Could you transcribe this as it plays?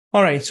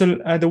All right, so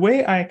the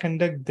way I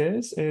conduct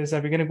this is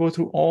that we're going to go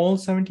through all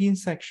 17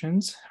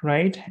 sections,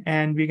 right?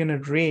 And we're going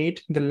to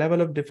rate the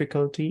level of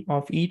difficulty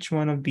of each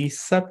one of these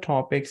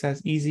subtopics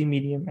as easy,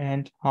 medium,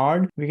 and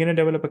hard. We're going to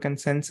develop a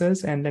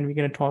consensus, and then we're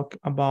going to talk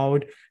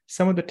about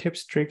some of the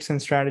tips, tricks,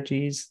 and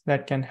strategies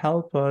that can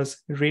help us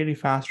really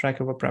fast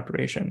track our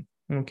preparation.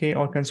 Okay,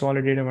 or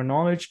consolidate our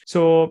knowledge.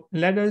 So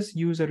let us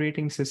use a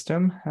rating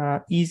system,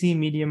 easy,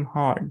 medium,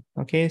 hard.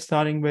 Okay,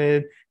 starting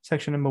with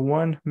section number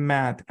 1,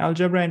 math,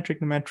 algebra, and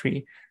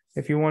trigonometry.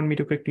 If you want me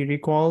to quickly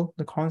recall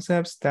the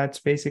concepts, that's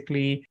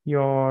basically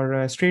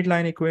your straight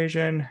line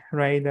equation,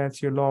 right?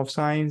 That's your law of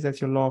sines, that's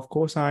your law of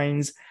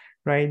cosines,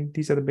 right?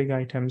 These are the big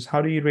items.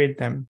 How do you rate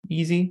them?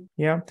 Easy,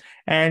 yeah.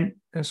 And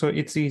so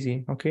it's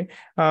easy, okay.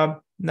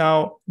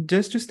 Now,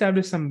 just to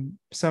establish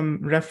some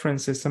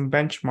references, some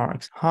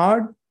benchmarks.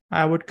 Hard,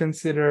 I would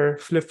consider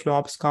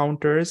flip-flops,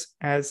 counters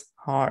as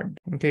hard.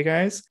 Okay,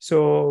 guys?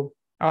 So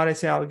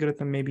RSA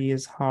algorithm maybe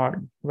is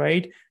hard,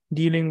 right?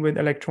 Dealing with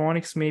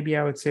electronics, maybe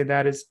I would say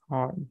that is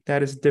hard.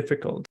 That is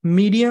difficult.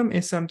 Medium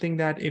is something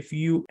that if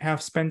you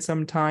have spent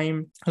some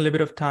time, a little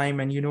bit of time,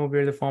 and you know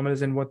where the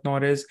formulas and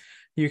whatnot is,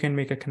 you can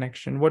make a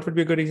connection. What would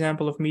be a good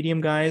example of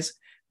medium, guys?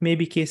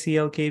 Maybe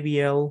KCL,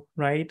 KVL,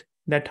 right?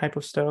 That type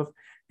of stuff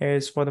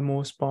is for the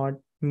most part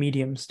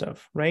medium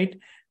stuff, right?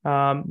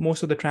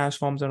 Most of the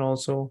transforms are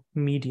also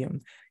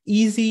medium.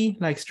 Easy,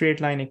 like straight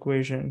line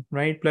equation,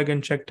 right? Plug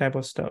and check type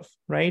of stuff,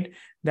 right?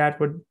 That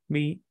would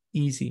be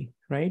easy,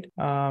 right?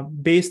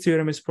 Bayes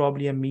theorem is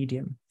probably a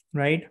medium,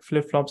 right?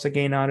 Flip-flops,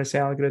 again, RSA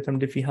algorithm,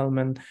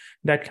 Diffie-Hellman,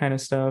 that kind of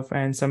stuff,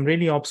 and some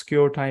really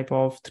obscure type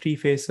of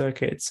three-phase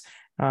circuits.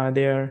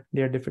 They're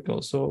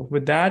difficult. So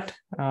with that,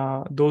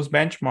 those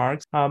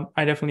benchmarks,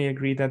 I definitely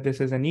agree that this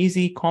is an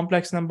easy.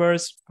 Complex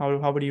numbers,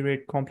 how would you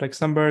rate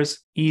complex numbers?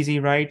 Easy,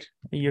 right?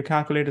 Your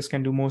calculators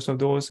can do most of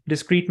those.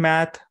 Discrete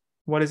math,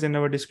 what is in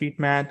our discrete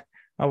math?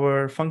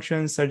 Our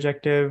functions,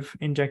 surjective,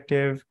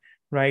 injective,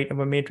 right?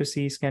 Our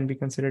matrices can be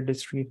considered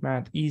discrete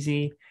math,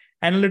 easy.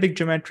 Analytic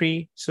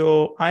geometry.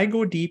 So I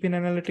go deep in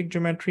analytic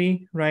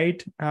geometry,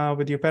 right?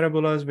 With your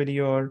parabolas, with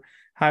your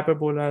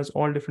hyperbolas,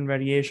 all different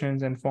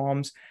variations and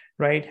forms,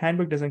 right?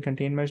 Handbook doesn't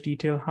contain much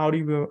detail. How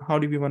do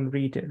we want to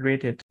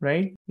rate it,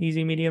 right?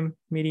 Easy, medium,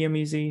 medium,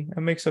 easy,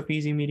 a mix of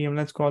easy, medium.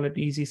 Let's call it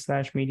easy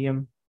 /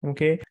 medium.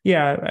 Okay.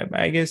 Yeah,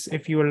 I guess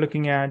if you are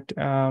looking at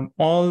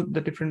all the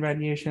different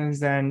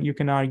variations, then you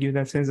can argue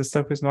that since the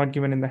stuff is not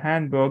given in the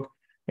handbook,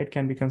 it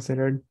can be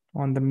considered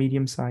on the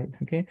medium side.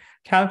 Okay.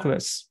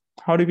 Calculus.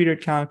 How do we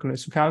rate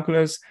calculus? So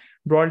calculus,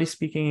 broadly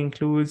speaking,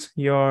 includes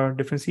your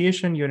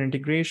differentiation, your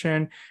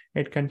integration.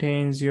 It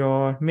contains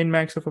your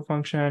min-max of a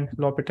function,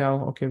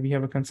 L'Hopital. Okay, we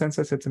have a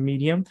consensus, it's a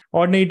medium.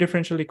 Ordinary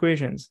differential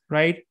equations,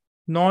 right?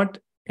 Not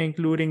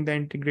including the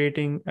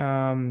integrating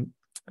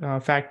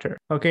factor.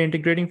 Okay,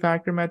 integrating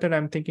factor method,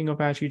 I'm thinking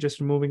of actually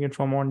just removing it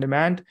from on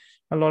demand.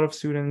 A lot of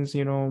students,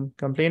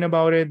 complain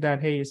about it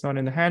that, hey, it's not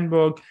in the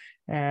handbook.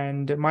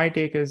 And my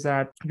take is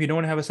that if you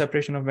don't have a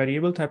separation of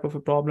variable type of a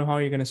problem, how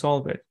are you going to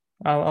solve it?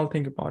 I'll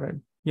think about it.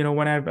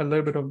 When I have a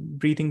little bit of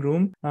breathing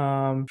room,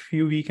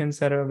 few weekends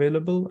that are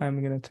available,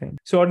 I'm going to think.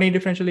 So ordinary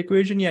differential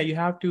equation, yeah, you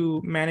have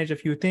to manage a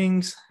few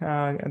things,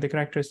 the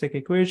characteristic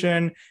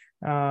equation,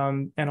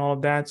 and all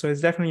of that. So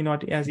it's definitely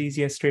not as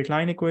easy as straight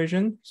line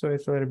equation. So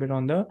it's a little bit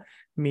on the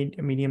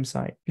medium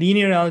side.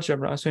 Linear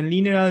algebra. So in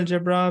linear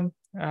algebra,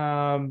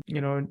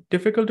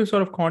 difficult to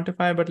sort of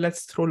quantify, but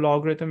let's throw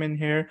logarithm in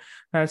here.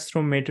 Let's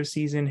throw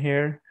matrices in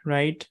here,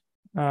 right?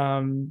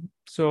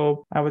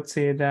 So I would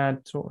say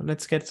that, so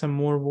let's get some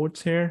more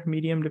votes here.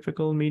 Medium,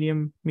 difficult,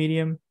 medium,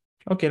 medium.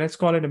 Okay, let's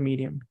call it a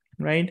medium,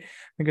 right?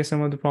 Because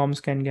some of the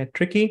problems can get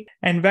tricky.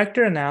 And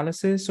vector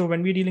analysis. So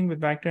when we're dealing with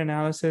vector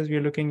analysis,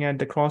 we're looking at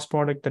the cross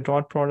product, the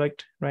dot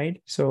product,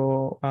 right?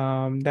 So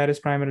that is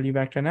primarily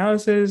vector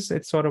analysis.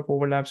 It sort of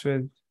overlaps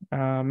with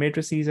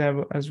matrices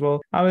as well.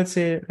 I would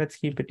say let's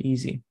keep it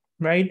easy,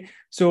 right?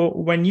 So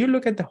when you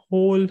look at the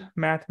whole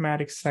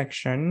mathematics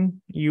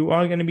section, you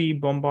are going to be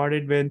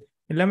bombarded with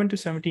 11 to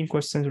 17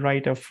 questions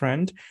right up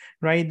front,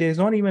 right? There's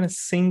not even a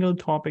single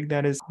topic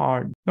that is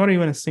hard, not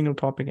even a single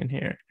topic in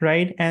here,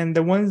 right? And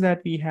the ones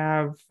that we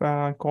have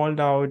called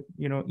out,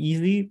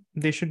 easy,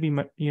 they should be,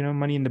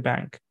 money in the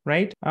bank,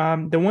 right?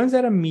 The ones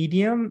that are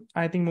medium,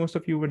 I think most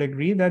of you would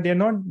agree that they're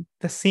not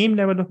the same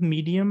level of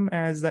medium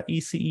as the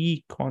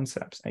ECE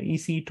concepts,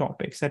 ECE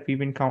topics that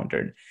we've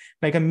encountered.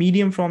 Like a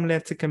medium from,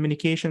 let's say,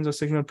 communications or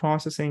signal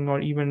processing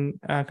or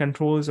even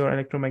controls or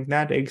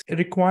electromagnetics, it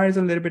requires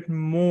a little bit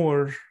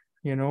more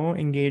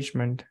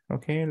engagement.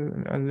 Okay,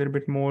 a little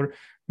bit more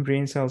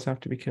brain cells have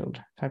to be killed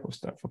type of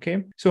stuff.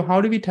 Okay, so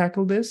how do we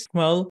tackle this?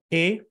 Well,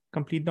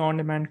 complete the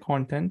on-demand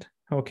content.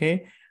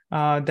 Okay,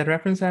 the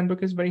reference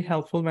handbook is very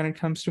helpful when it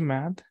comes to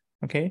math.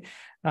 Okay,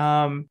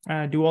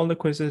 do all the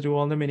quizzes, do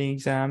all the mini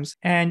exams.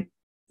 And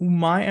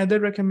my other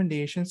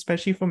recommendation,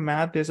 especially for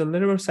math, there's a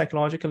little bit of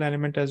psychological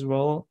element as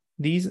well.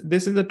 This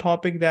is a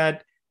topic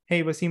that,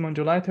 hey, Wasim, on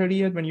July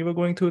 30th, when you were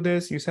going through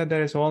this, you said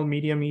that it's all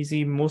medium,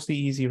 easy, mostly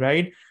easy,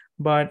 right?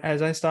 But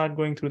as I start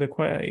going through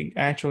the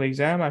actual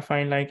exam, I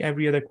find like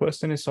every other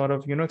question is sort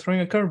of,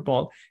 throwing a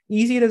curveball.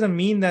 Easy doesn't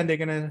mean that they're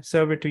going to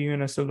serve it to you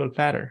in a silver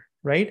platter,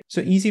 right?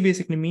 So easy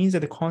basically means that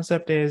the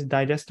concept is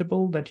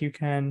digestible, that you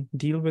can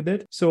deal with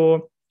it.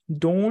 So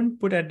don't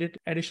put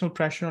additional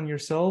pressure on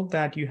yourself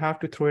that you have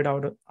to throw it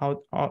out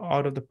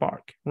of the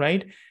park,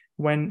 right?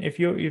 If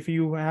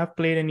you have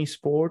played any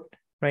sport,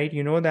 right,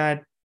 you know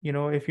that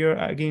if you're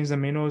against the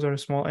minnows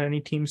or any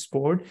team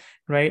sport,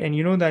 right, and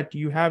you know that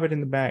you have it in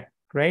the bag,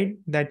 right,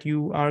 that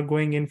you are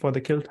going in for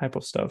the kill type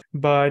of stuff,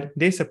 but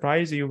they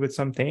surprise you with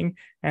something,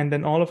 and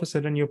then all of a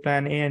sudden your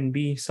plan A and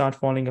B start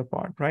falling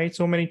apart, right?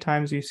 So many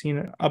times we've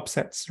seen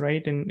upsets,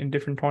 right, in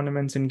different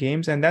tournaments and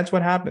games, and that's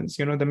what happens.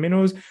 The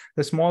minnows,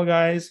 the small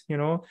guys,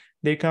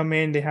 they come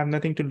in, they have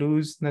nothing to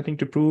lose, nothing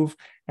to prove,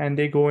 and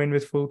they go in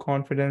with full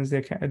confidence.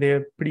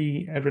 They're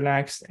pretty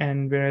relaxed,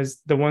 and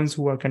whereas the ones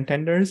who are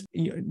contenders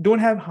don't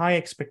have high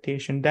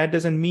expectation. That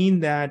doesn't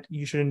mean that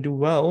you shouldn't do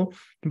well,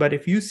 but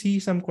if you see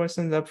some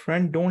questions up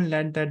front, don't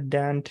let that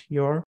dent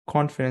your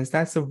confidence.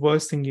 That's the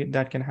worst thing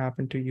that can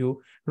happen to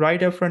you.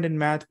 Right up front in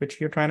math, which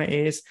you're trying to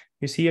ace,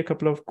 you see a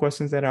couple of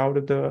questions that are out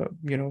of the,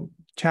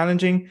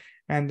 challenging,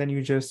 and then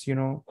you just,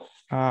 throw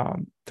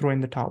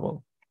in the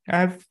towel.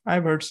 I've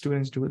heard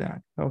students do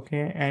that,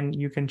 okay? And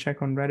you can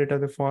check on Reddit,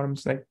 other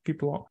forums, like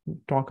people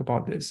talk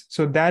about this.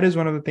 So that is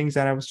one of the things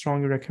that I would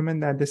strongly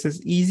recommend, that this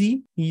is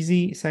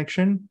easy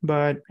section,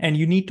 and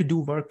you need to do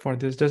work for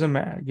this. Doesn't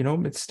matter,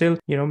 it's still,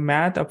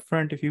 math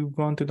upfront. If you've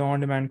gone to the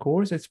on-demand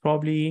course,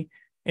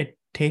 it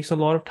takes a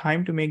lot of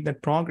time to make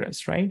that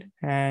progress, right?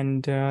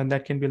 And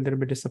that can be a little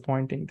bit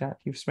disappointing that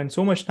you've spent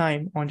so much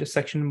time on just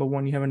section number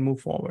 1, you haven't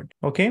moved forward.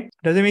 Okay,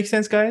 does it make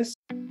sense, guys?